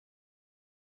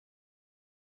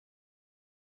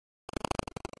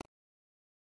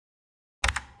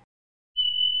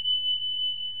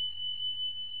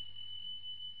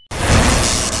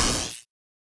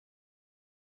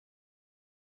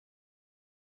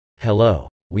Hello,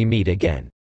 we meet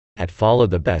again at Follow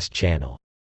the Best channel.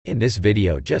 In this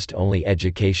video just only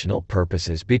educational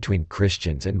purposes between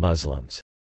Christians and Muslims.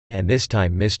 And this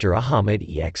time Mr. Ahmad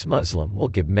ExMuslim will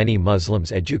give many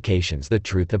Muslims educations the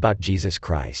truth about Jesus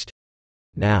Christ.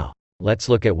 Now, let's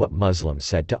look at what Muslims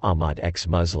said to Ahmad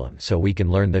ExMuslim so we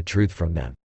can learn the truth from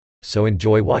them. So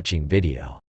enjoy watching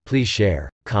video. Please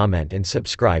share, comment and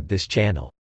subscribe this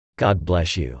channel. God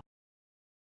bless you.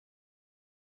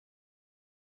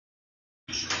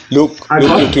 Look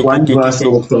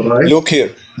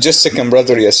here. Just a second,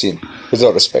 brother Yaseen. With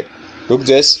all respect. Look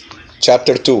this.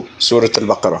 Chapter 2, Surah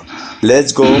Al-Baqarah.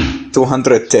 Let's go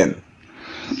 210.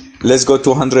 Let's go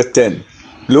 210.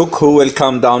 Look who will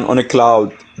come down on a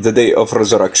cloud the day of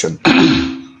resurrection.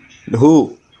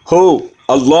 Who?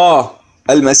 Allah.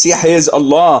 Al-Masih is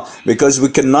Allah. Because we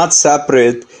cannot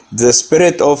separate the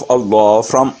spirit of Allah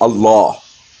from Allah.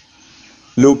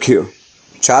 Look here.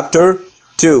 Chapter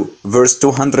 2, verse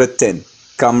 210.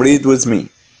 Come read with me.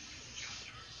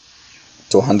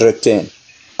 210.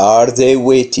 Are they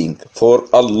waiting for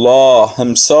Allah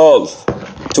Himself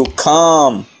to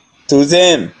come to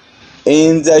them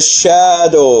in the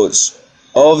shadows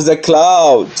of the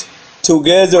cloud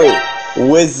together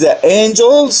with the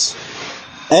angels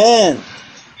and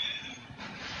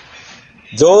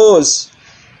those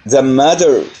the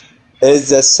matter is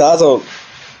the saddle?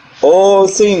 All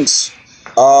things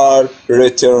are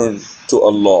returned to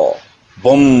Allah.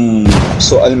 Boom.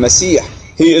 So Al-Masih,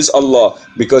 He is Allah,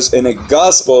 because in a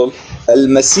gospel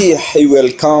Al-Masih, He will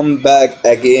come back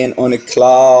again on a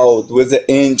cloud with the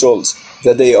angels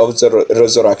the day of the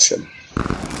resurrection.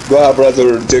 Go ahead,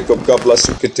 brother Jacob. God bless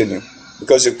you. Continue.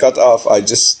 Because you cut off, I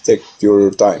just take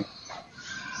your time.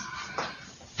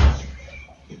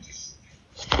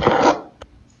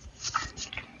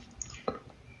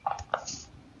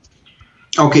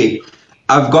 Okay,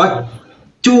 I've got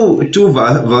two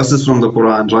verses from the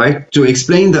Quran, right? To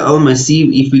explain the Al-Masih,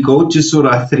 if we go to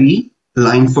Surah 3,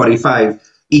 line 45,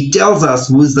 it tells us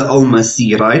who's the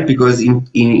Al-Masih, right? Because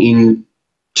in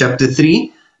chapter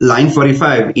 3, line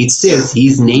 45, it says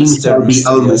his name shall be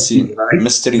Al-Masih, right?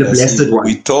 Mr. The blessed one.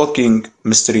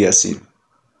 Mr. Yaseen,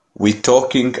 we're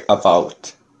talking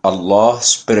about Allah's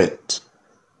Spirit.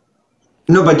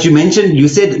 No, but you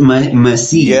said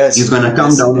Masih is going to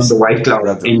come down on the white cloud,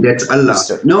 brother. And that's Allah.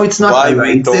 Mister, no, it's not Allah.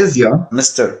 It says here.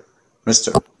 Mister,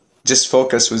 just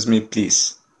focus with me,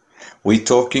 please. We're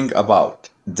talking about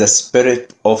the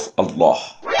Spirit of Allah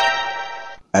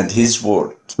and His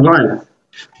Word. Right.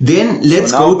 Then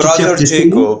let's go to chapter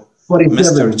Jacob, 47.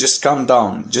 Mister, just calm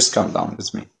down. Just calm down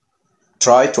with me.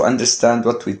 Try to understand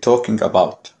what we're talking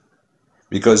about.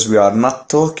 Because we are not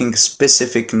talking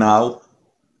specific now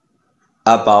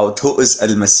about who is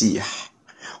Al-Masih.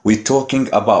 We're talking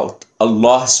about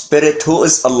Allah's Spirit. Who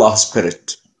is Allah's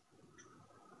Spirit?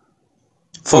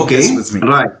 Focus with me.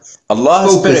 Right.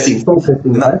 Allah's Spirit.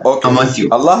 Right? Okay. I'm with you.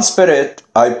 Allah's Spirit,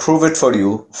 I prove it for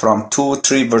you from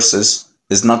 2-3 verses,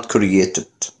 is not created.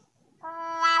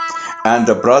 And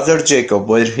the brother Jacob,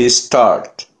 where he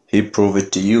start, he prove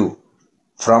it to you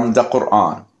from the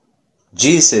Quran.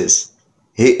 Jesus,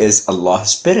 He is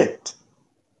Allah's Spirit.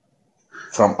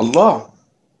 From Allah.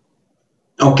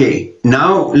 Okay,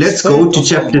 now let's go to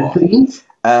chapter 3.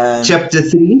 Chapter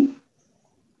 3,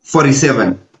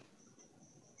 47.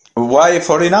 Why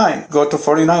 49? Go to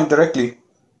 49 directly.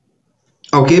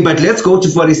 Okay, but let's go to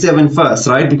 47 first,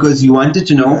 right? Because you wanted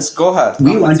to know. Yes, go ahead.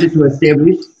 We wanted to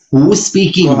establish who's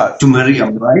speaking to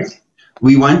Maryam, right?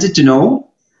 We wanted to know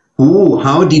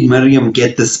how did Maryam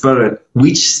get the spirit?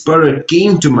 Which spirit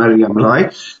came to Maryam,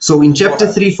 right? So in chapter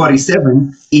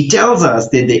 3:47, it tells us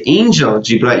that the angel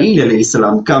Jibreel alayhi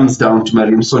salam comes down to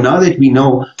Maryam. So now that we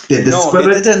know that the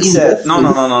spirit he didn't say no.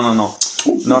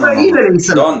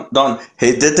 Don't.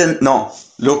 He didn't. No.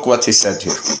 Look what he said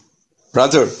here,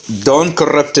 brother. Don't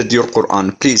corrupt your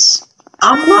Quran, please.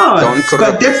 I'm not. Don't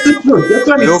corrupt. But that's the truth. That's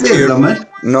what it says, man.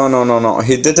 No.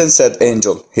 He didn't said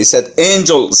angel. He said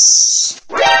angels.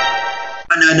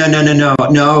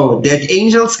 No. That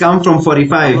angels come from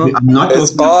 45. I'm not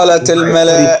إذ قالت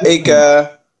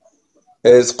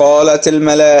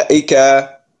الملائكة.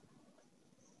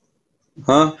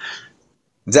 Huh?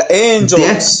 The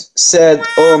angels said,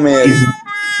 "Oh Mary."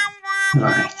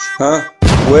 Right. Huh?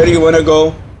 Where you wanna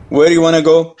go?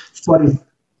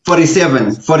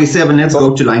 47. 47. Let's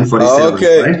go to line 47.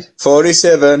 Okay. Right?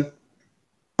 47.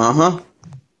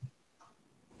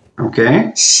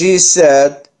 Okay. She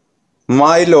said,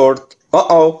 "My Lord."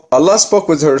 Allah spoke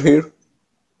with her here.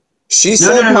 She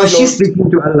said, "My Lord." She's speaking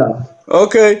to Allah.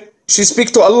 Okay. She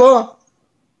speak to Allah.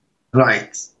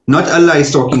 Right. Not Allah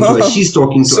is talking to her. She's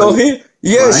talking to Allah.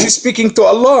 Right? She's speaking to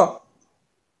Allah.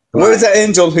 Where's the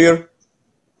angel here?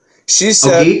 She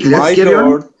said, Okay, let's my carry on.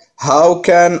 Lord, how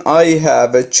can I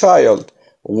have a child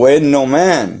when no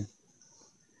man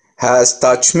has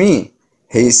touched me?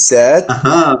 He said,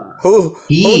 who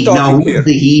He. Now, talking who's here?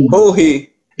 the he? Who he?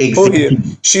 Who here?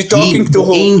 Exactly. She He, talking to the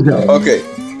who? angel. Okay,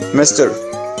 Mister,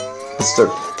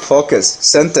 focus.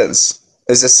 Sentence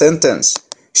is a sentence.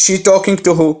 She talking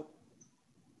to who?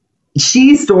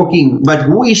 She's talking, but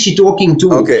who is she talking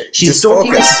to? Okay, She's just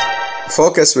talking.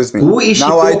 focus with me. Who is she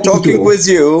Now I talking to? with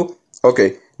you.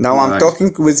 Okay, now I'm Right.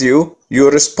 talking with you. You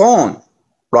respond,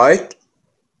 right?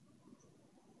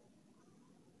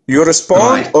 You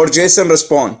respond Right. or Jason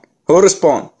respond? Who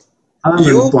respond? I'm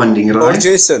You responding, or right?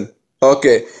 Jason?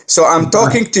 Okay, so I'm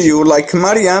talking to you like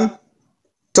Maryam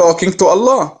talking to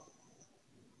Allah.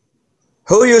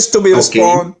 Who used to be Okay.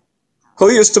 respond? Who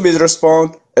used to be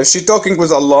respond? If she talking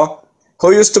with Allah,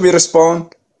 who used to be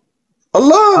respond?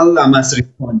 Allah. Allah must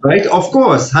respond, right? Of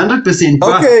course, 100%.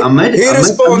 But Okay, Ahmad, he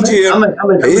respond here.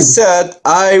 He said,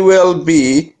 I will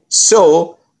be.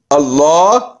 So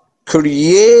Allah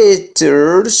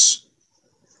creates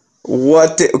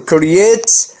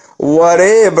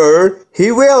whatever He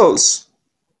wills.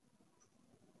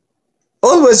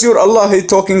 Always your Allah, He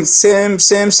talking same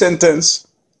sentence.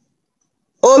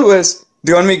 Always.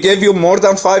 Do you want me to give you more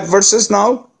than 5 verses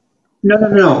now?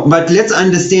 No. But let's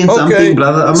understand something,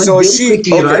 brother Ahmad, so very she,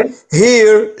 quickly, okay. right?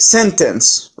 Here,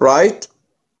 sentence, right?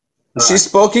 She's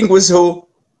speaking with who?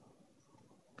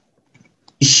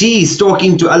 She is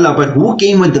talking to Allah, but who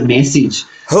came with the message?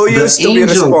 Who used to be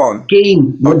respond?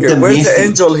 Came with Okay, the where's message. the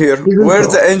angel here? Isn't Where's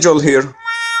so? the angel here?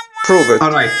 Prove it.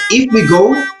 Alright, if we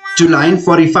go to line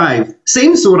 45,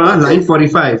 same surah, line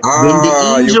 45. When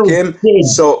the angel said,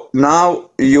 so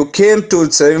now you came to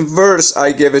the same verse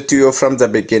I gave it to you from the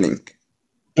beginning.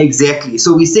 Exactly.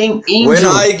 So we're saying angel. When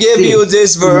I give you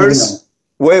this verse,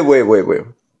 wait,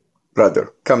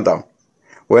 brother, calm down.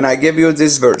 When I give you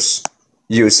this verse,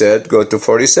 you said go to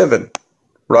 47,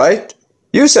 right?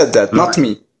 You said that, not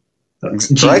me.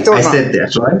 Right or I not? said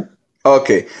that, right?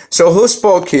 Okay. So who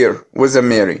spoke here with the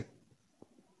Mary?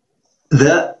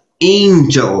 The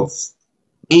angels.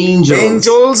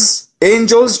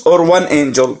 Angels or one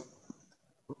angel?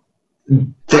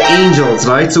 The angels,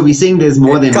 right? So we're saying there's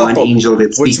more than one angel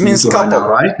that's speaking, which means to her couple, now,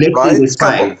 right? Let's say there's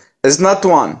 5. It's not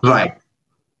one. Right.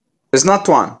 It's not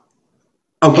one.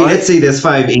 Okay, let's say there's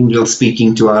 5 angels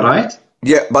speaking to her, right?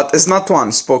 Yeah, but it's not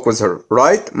one spoke with her,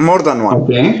 right? More than one.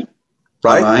 Okay.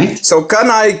 Right? Right. So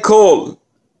can I call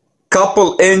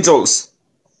couple angels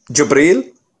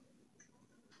Jibreel?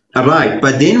 Right,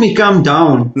 but then we come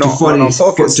down to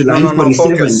 47 when he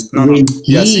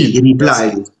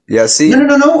replied. Yaseen.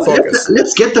 No.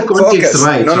 Let's get the context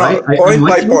right, right? Point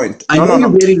by point. I know you're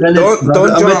very learned.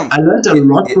 Don't jump. I learned a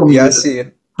lot from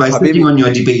you by sitting on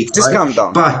your debate. Just right? calm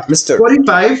down. But Mister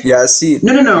 45. Yaseen.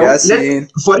 No. Yaseen.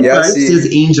 45 says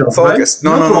angel. Focus.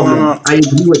 Right? No. I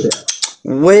agree with that.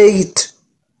 Wait.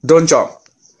 Don't jump.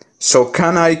 So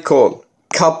can I call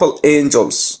couple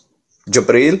angels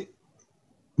Jibreel?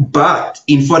 But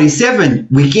in 47,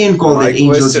 we can't call that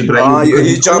angel Jibreel.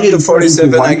 You jumped to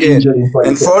 47 again.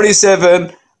 In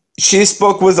 47, she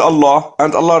spoke with Allah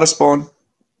and Allah responded.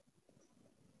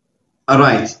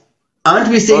 Alright. Aren't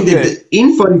we saying that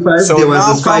in 45 there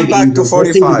was a 5 angels? To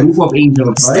 45. A group of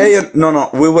angels, right? No.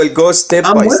 We will go step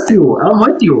by step. I'm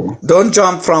with you. Don't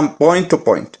jump from point to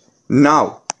point.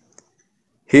 Now,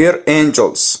 here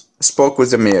angels spoke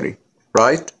with Mary,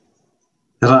 right?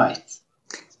 Right.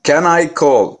 Can I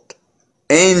call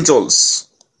angels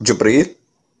Jibreel?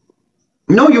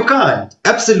 No, you can't.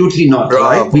 Absolutely not.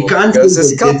 Bravo. Right? We can't because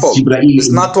it's couple.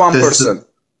 It's not one person.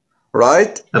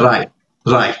 Right? Right.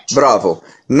 Bravo.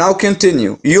 Now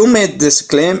continue. You made this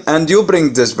claim and you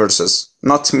bring these verses,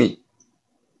 not me.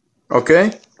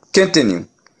 Okay? Continue.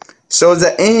 So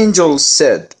the angel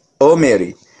said, O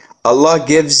Mary, Allah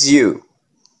gives you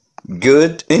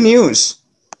good news.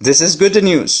 This is good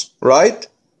news, right?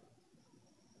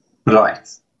 Right.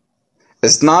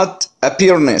 It's not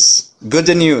appearance.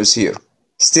 Good news here.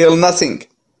 Still nothing.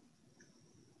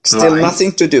 Still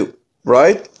nothing to do,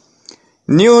 right?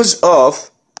 News of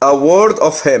a word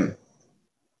of him.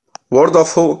 Word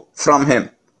of who? From him.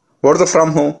 Word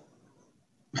from who?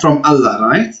 From Allah,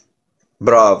 right?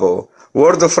 Bravo.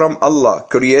 Word from Allah.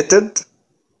 Created?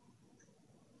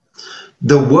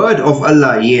 The word of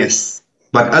Allah, yes.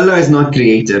 But Allah is not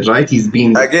created, right? He's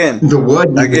been the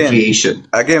word is the creation.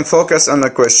 Again, focus on the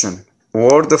question.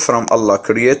 Word from Allah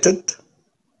created?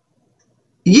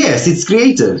 Yes, it's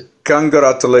created.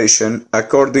 Congratulations.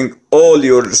 According all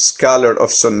your scholar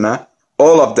of Sunnah,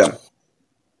 all of them,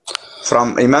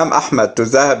 from Imam Ahmad to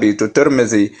Zahabi to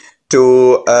Tirmidhi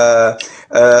to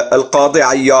Al-Qadi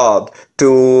Ayyad,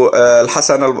 to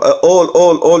Al-Hasan,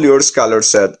 all your scholars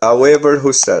said, however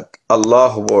who said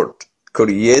Allah word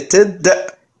created,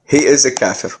 he is a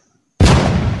kafir.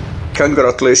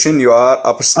 Congratulations, you are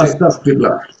apostate.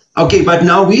 Astaghfirullah. Okay, but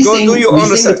now we saying do your own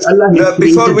that research. Allah has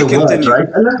Before we created the continue, word,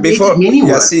 right? Allah before created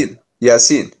many words.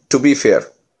 Yaseen, to be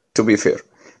fair,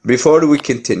 before we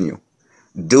continue,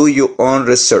 do your own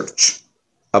research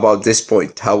about this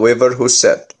point. However who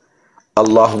said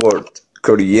Allah word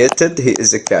created, he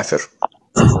is a kafir.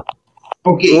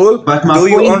 Okay, Cool. but my do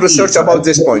your point own research is, about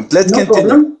this point. Let's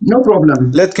continue. No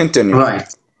problem. Let's continue. Right.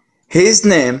 His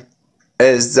name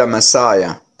is the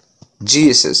Messiah,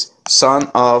 Jesus, son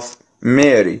of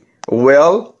Mary,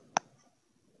 will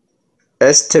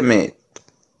estimate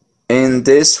in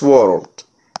this world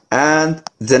and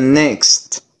the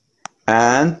next,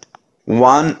 and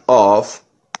one of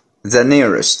the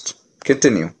nearest.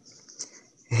 Continue.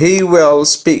 He will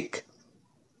speak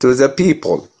to the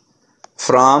people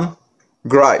from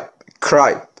gripe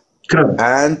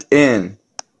and in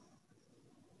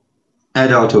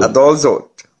adulthood,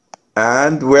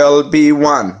 and will be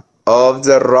one of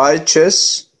the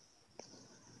righteous.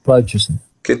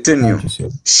 Continue.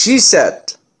 She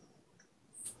said,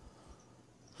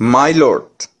 my Lord.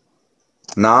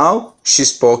 Now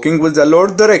she's speaking with the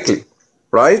Lord directly,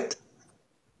 right?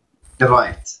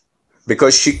 Right.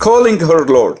 Because she calling her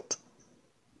Lord,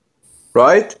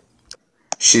 right?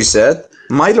 She said,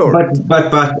 my Lord.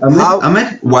 But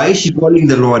Ahmed, why is she calling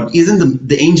the Lord? Isn't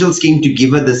the angels came to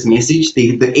give her this message?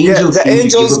 The angels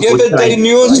give it the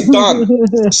news,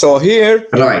 done. So here,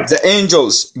 right, the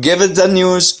angels give it the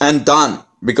news and done.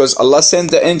 Because Allah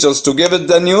sent the angels to give it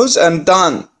the news and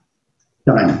done.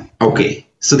 Done. Okay.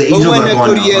 So the angels are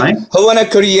gone now, right? Who wanna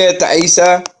create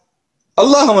Isa?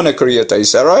 Allah wanna create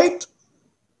Isa, right?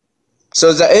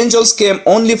 So the angels came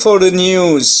only for the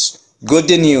news, good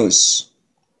news.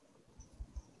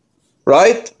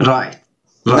 Right? Right.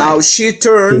 Now she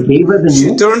turned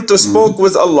to spoke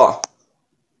with Allah.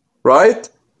 Right?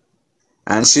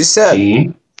 And she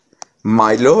said,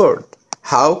 my Lord,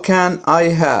 how can I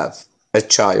have a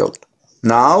child?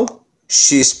 Now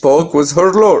she spoke with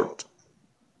her Lord.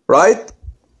 Right?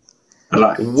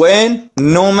 Right. When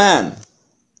no man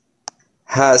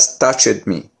has touched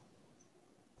me.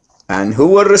 And who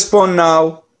will respond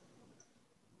now?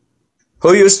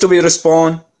 Who used to be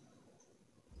respond?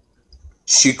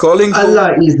 She calling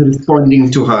Allah is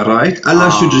responding to her, right? Allah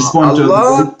should respond to her.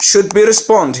 Allah should be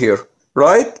respond here,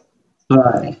 right?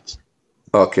 Right.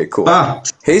 Okay, cool.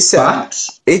 He said,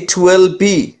 it will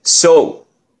be so.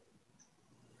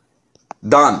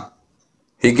 Done.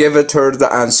 He gave it her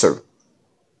the answer.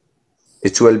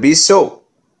 It will be so.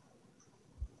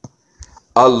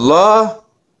 Allah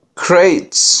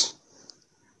creates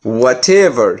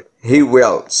whatever He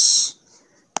wills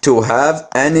to have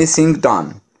anything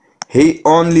done. He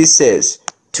only says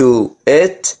to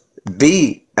it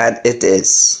be, and it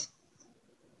is.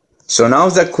 So now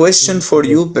the question for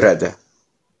you, brother.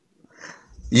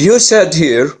 You said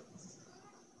here,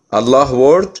 Allah's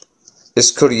word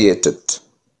is created.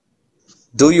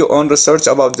 Do your own research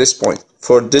about this point.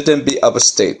 For didn't be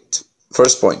apostate.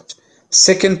 First point.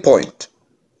 Second point.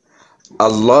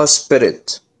 Allah's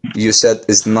spirit, you said,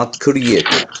 is not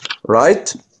created.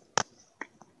 Right?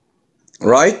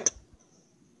 Right?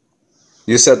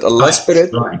 You said Allah's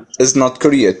spirit is not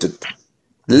created.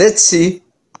 Let's see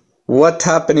what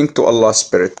happening to Allah's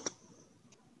spirit.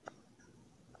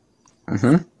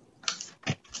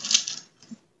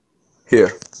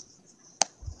 Here.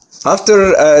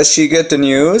 After she get the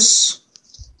news,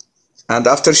 and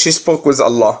after she spoke with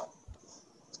Allah,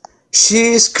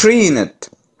 she screened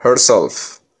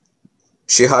herself.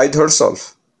 She hid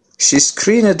herself. She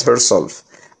screened herself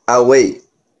away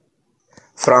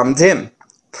from them,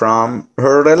 from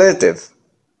her relative.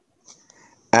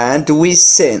 And we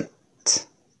sent.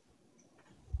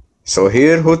 So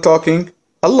here who talking?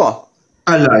 Allah.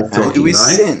 Allah is talking, and we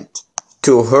sent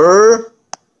to her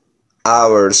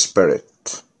our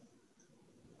spirit.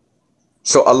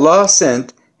 So Allah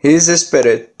sent His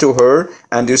spirit to her,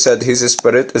 and you said His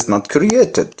spirit is not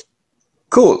created.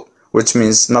 Cool. Which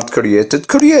means not created,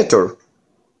 creator.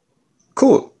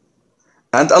 Cool.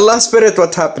 And Allah's spirit,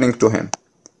 what happening to Him?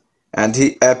 And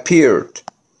He appeared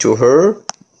to her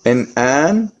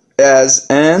as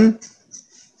an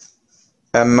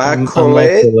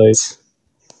immaculate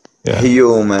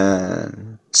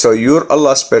human. So your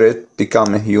Allah spirit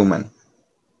become a human.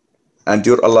 And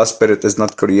your Allah spirit is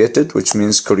not created, which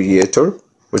means creator,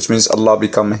 which means Allah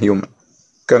become a human.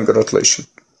 Congratulations.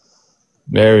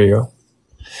 There you go.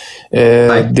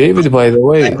 Like, David, by the I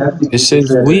way, have to it give you says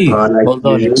credit, we. bro. Like, Hold you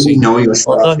on, really Yasin. know your Hold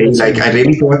stuff. on, Hey? Like, Yasin. I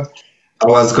really thought I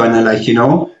was gonna, like,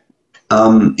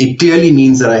 it clearly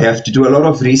means that I have to do a lot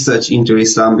of research into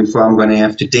Islam before I'm gonna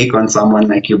have to take on someone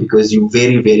like you, because you're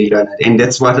very, very learned, and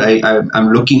that's what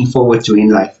I'm looking forward to in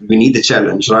life. We need the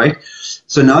challenge, right?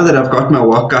 So now that I've got my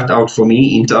work cut out for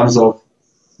me in terms of,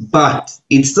 but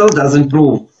it still doesn't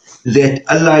prove that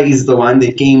Allah is the one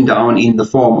that came down in the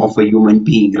form of a human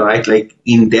being, right? Like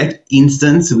in that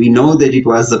instance, we know that it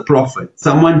was a prophet.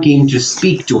 Someone came to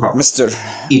speak to her. Mr.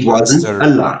 It wasn't Mr.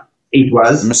 Allah. It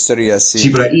was Mr.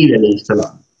 Yaseen. Jibreel alayhi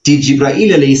salam. Did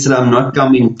Jibreel alayhi salam not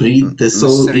come and breathe the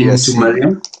soul Mr. into Yaseen,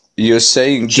 Maryam? you're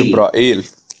saying Ji.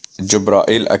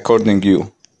 Jibreel, according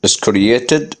you, is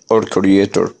created or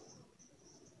creator?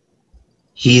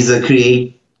 He's a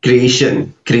created.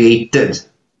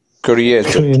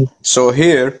 Created. So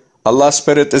here, Allah's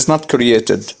spirit is not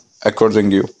created,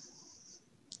 according you.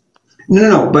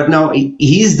 No. But now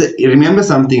remember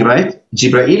something, right?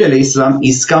 Jibreel alayhi salam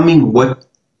is coming with,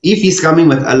 if he's coming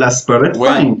with Allah's spirit,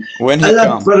 fine. When he Allah's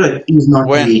come, spirit is not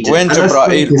created. when Allah's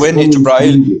spirit is always Jibreel,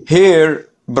 created. here,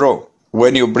 bro,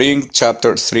 when you bring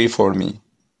chapter 3 for me,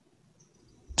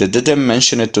 they didn't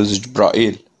mention it to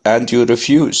Jibreel, and you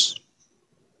refuse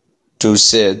to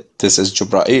say this is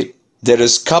Jibreel. There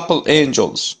is couple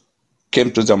angels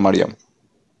came to the Maryam,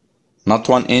 not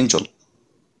one angel.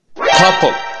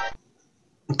 Couple.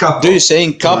 Do you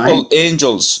saying couple right?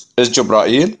 angels is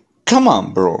Jibreel? Come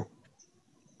on, bro.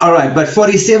 All right, but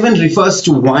 47 refers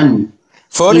to one.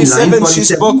 47, she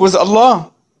spoke with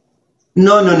Allah.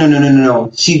 No.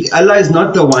 Allah is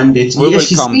not the one that. Yes,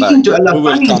 she's speaking to Allah. We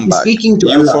will come back. Speaking to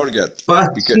you Allah. Forget.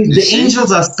 But Because, the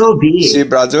angels are still there. See,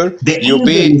 brother, you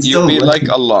be like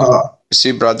Allah.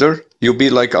 See, brother, you be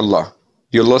like Allah.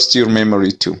 You lost your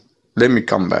memory too. Let me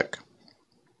come back.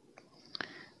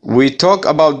 We talk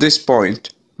about this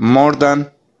point more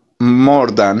than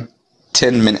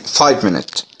 10 minutes, 5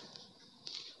 minutes.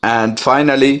 And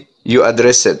finally, you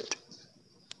address it.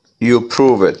 You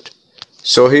prove it.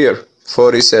 So here,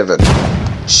 47.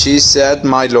 She said,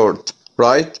 my Lord,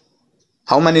 right?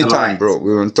 How many times, bro?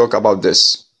 We will talk about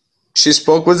this. She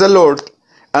spoke with the Lord,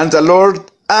 and the Lord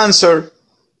answered.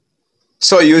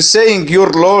 So you're saying your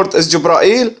Lord is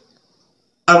Jibreel?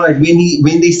 All right,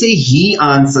 when they say he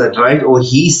answered, right, or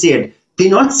he said, they're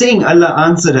not saying Allah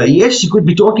answered her. Yes, she could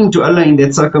be talking to Allah in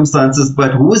that circumstances,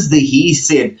 but who's the he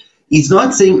said? It's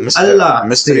not saying Allah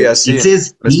Mr. said. Yaseen, it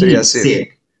says Mr. he Yaseen, said.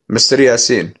 Mr.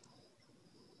 Yaseen,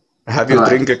 have you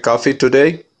drink a coffee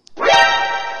today?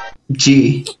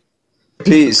 Gee.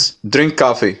 Please, drink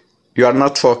coffee. You are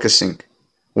not focusing.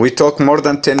 We talk more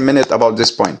than 10 minutes about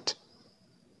this point.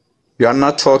 You are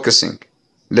not focusing.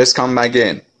 Let's come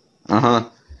again.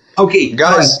 Okay,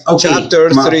 guys, okay. Chapter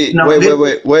 3. Now,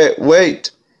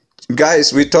 wait.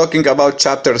 Guys, we're talking about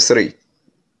chapter 3.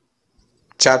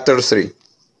 Chapter 3.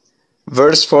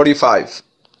 Verse 45.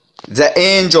 The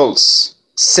angels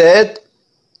said,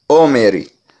 O Mary.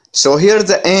 So here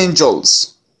the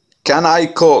angels. Can I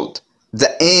call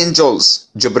the angels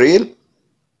Jibreel?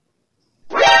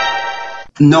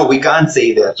 No, we can't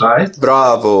say that, right?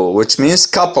 Bravo, which means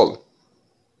couple.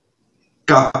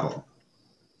 Couple.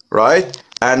 Right?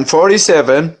 And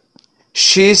 47,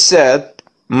 she said,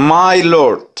 my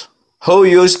Lord. Who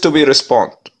used to be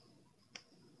respond?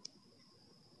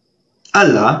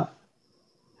 Allah.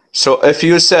 So if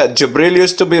you said Jibreel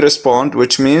used to be respond,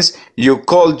 which means you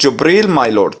call Jibreel my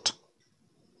Lord.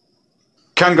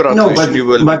 Congratulations, you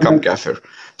will become kafir.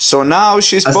 So now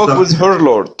she spoke with her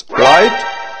Lord, right?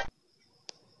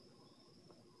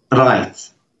 Right.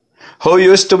 Who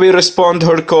used to be respond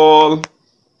her call?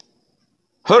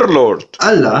 Her Lord.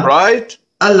 Allah. Right?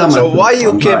 Allah. So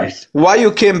why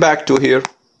you came back to here?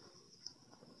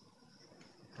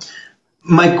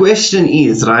 My question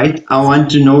is, right, I want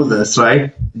to know this,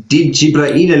 right? Did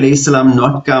Jibreel alayhi salam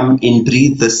not come and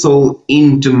breathe the soul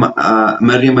into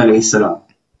Maryam alayhi salam?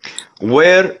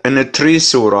 Where in the three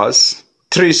surahs,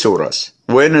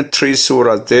 when in 3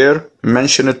 surahs there,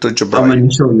 mention it to Jibreel. I'm going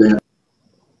to show you.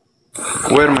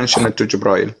 Where mention it to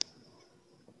Jibreel?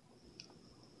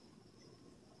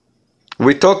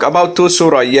 We talk about 2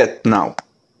 surah yet now.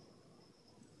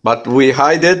 But we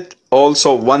hide it,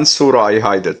 also 1 surah I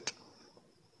hide it.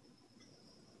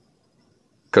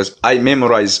 Because I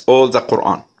memorize all the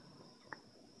Quran.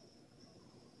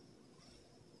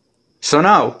 So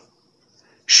now,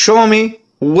 show me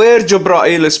where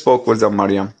Jibreel spoke with the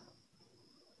Maryam.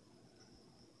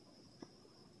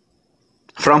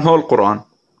 From whole Quran.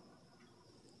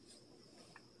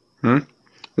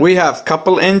 We have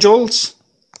couple angels.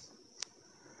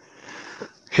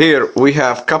 Here we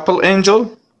have couple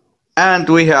angel and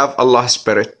we have Allah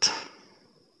Spirit.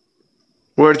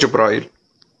 Where Jibreel?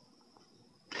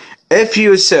 If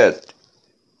you said,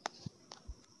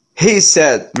 he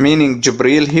said, meaning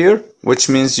Jibreel here, which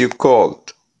means you called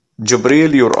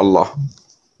Jibreel your Allah.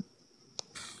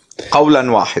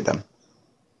 قولا واحدا.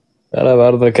 أنا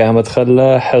بعرضك يا أحمد،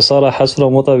 خلاه حصارة حصرة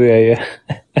مو طبيعية.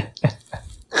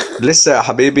 لسه يا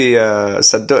حبيبي،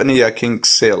 صدقني يا كينج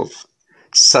سيلف،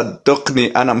 صدقني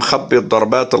أنا مخبي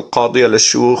الضربات القاضية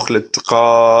للشيوخ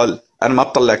للتقال. أنا ما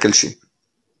بطلع كل شيء.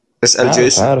 اسأل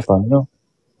جيسون. عارف عنه.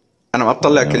 أنا ما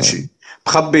بطلع كل شيء،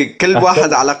 بخبي كل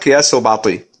واحد على قياسه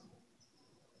وبعطيه.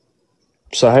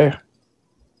 صحيح.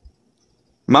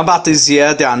 ما بعطي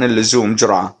زيادة عن اللزوم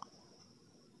جرعة.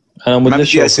 أنا ما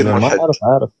بدي أصير ملحد.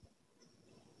 عارف.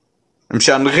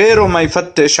 مشان غيره ما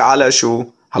يفتش على شو.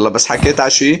 هلا بس حكيت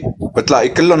على شيء بتلاقي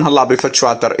كلهم هلا بيفتشوا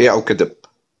على ترقيع وكذب.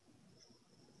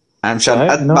 أنا مشان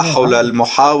أذبحه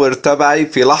للمحاور تبعي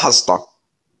في لحظته.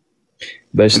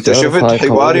 بس أنت شفت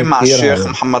حواري مع الشيخ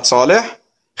محمد صالح؟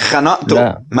 خنقته.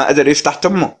 لا. ما قدر يفتح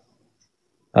تمه.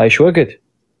 هاي شو وقت؟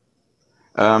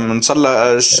 من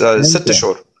صار 6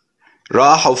 شهور.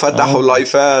 راحوا وفتحوا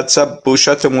لايفات سب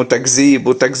وشتم وتكذيب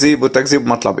وتكذيب وتكذيب،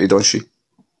 ما طلع بإيدهم شيء.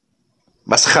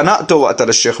 بس خنقته وقت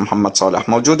للشيخ محمد صالح،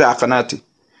 موجودة على قناتي.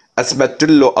 أثبت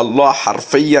له الله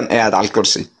حرفيا قاعد على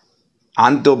الكرسي،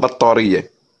 عنده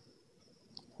بطارية،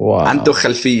 عنده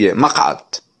خلفية، مقعد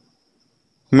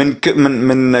من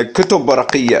كتب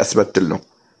ورقية. أثبت له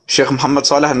الشيخ محمد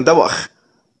صالح اندوخ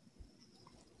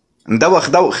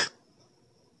دوخ.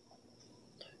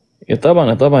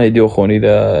 طبعا يدوخون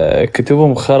إذا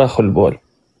كتبهم خرخوا البول.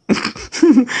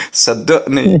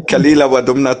 صدقني كليلة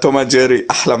ودمنا توما جيري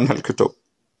أحلى من هالكتب.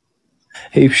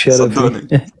 هي بشرفي.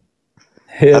 صدقني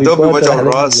هدول بوجع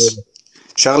الراس.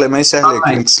 شغلة ما يسهل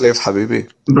كينج سليف حبيبي.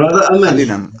 Brother Ahmed,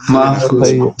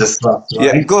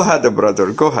 yeah, go ahead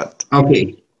brother, go ahead.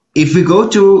 Okay, if we go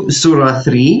to Surah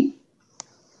 3,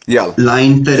 يلا.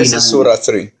 line 39. This is Surah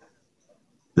 3.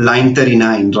 Line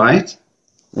 39, right?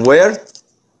 Where?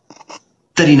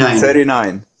 39.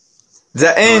 39.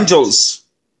 The angels.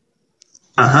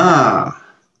 Aha.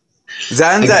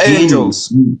 The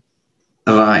angels.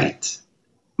 Right.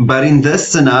 But in this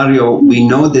scenario, we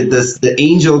know that the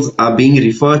angels are being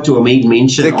referred to or made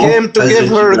mention of. They came to give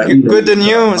her good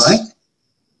news. Right?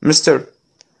 Mister,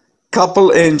 couple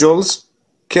angels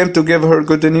came to give her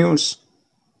good news.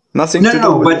 Nothing to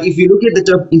do with but if you look at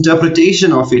the interpretation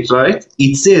of it, right?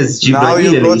 It says Jibreel. Now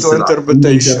you go to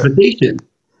interpretation.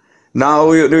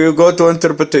 Now you go to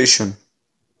interpretation.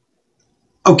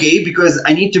 Okay, because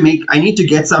I need to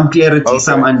get some clarity,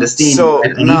 some understanding. So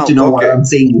I need to know what I'm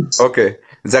saying. Okay.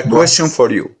 The question for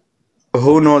you,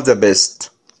 who knows the best,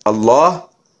 Allah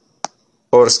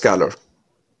or scholar?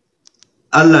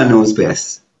 Allah knows best.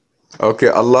 Okay,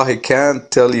 Allah, he can't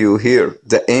tell you here,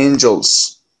 the angels,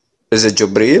 is it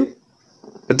Jibreel?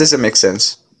 It doesn't make sense.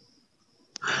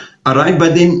 All right,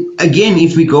 but then again,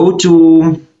 if we go to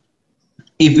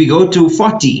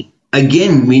 40,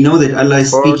 again, we know that Allah is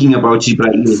speaking about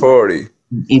Jibreel. 40.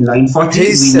 In line 40,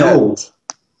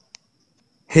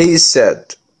 He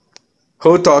said,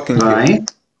 who talking here?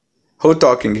 Who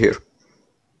talking here?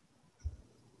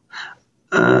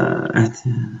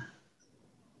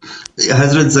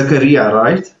 Hazrat Zakaria,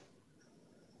 right?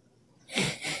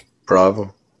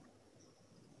 Bravo,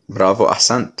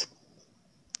 ahsant.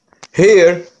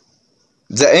 Here,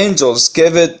 the angels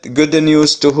gave it good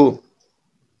news to who?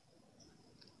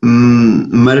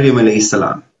 Maryam alayhi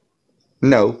salam.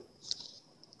 No.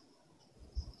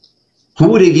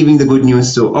 Who are they giving the good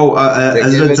news to?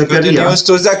 Hazrat Zakaria. Good news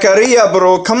to Zakaria,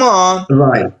 bro. Come on.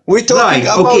 Right. We're talking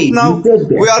about now.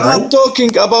 We are not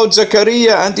talking about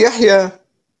Zakaria and Yahya.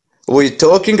 We're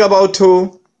talking about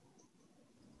who?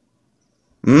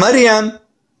 Maryam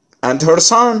and her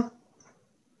son.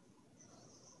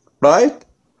 Right?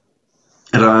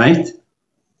 Right.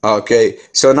 Okay.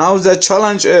 So now the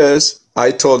challenge is,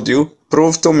 I told you,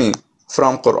 prove to me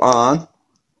from Quran,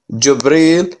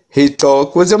 Jibreel, he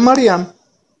talked with Maryam,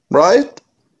 right?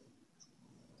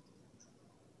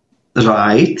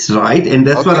 Right, and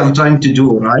that's what I'm trying to do,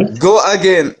 right? Go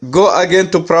again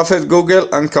to Prophet Google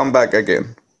and come back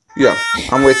again. Yeah,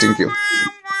 I'm waiting you.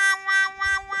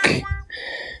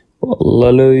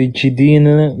 والله لو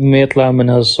يجدينا ما يطلع من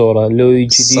هالصورة. لو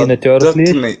يجدينا تعرف ليش؟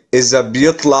 صدقني إذا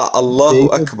بيطلع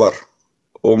الله أكبر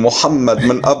ومحمد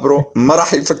من قبره ما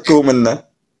راح يفكوه منا.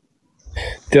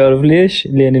 تعرف ليش؟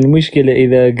 لأن المشكلة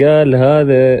إذا قال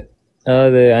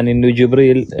هذا يعني إنه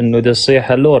جبريل إنه ده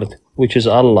الصيحة لورد which is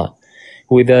الله،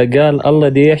 وإذا قال الله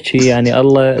دي يحكي يعني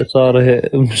الله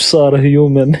صار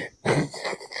هيومن.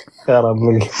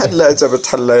 حلا إذا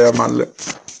بتحلا يا معلم.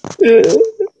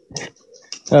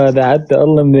 هذا حتى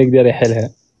الله ما يقدر يحلها.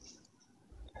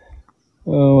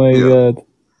 Oh my God.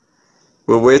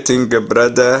 We're waiting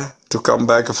brother to come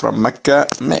back from Mecca.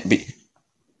 Maybe.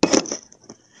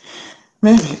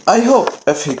 I hope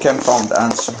if he can find the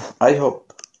answer. I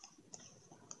hope.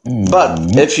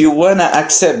 But if you wanna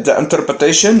accept the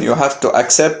interpretation, you have to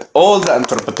accept all the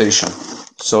interpretation.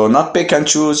 So not pick and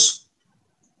choose,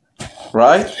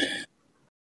 right?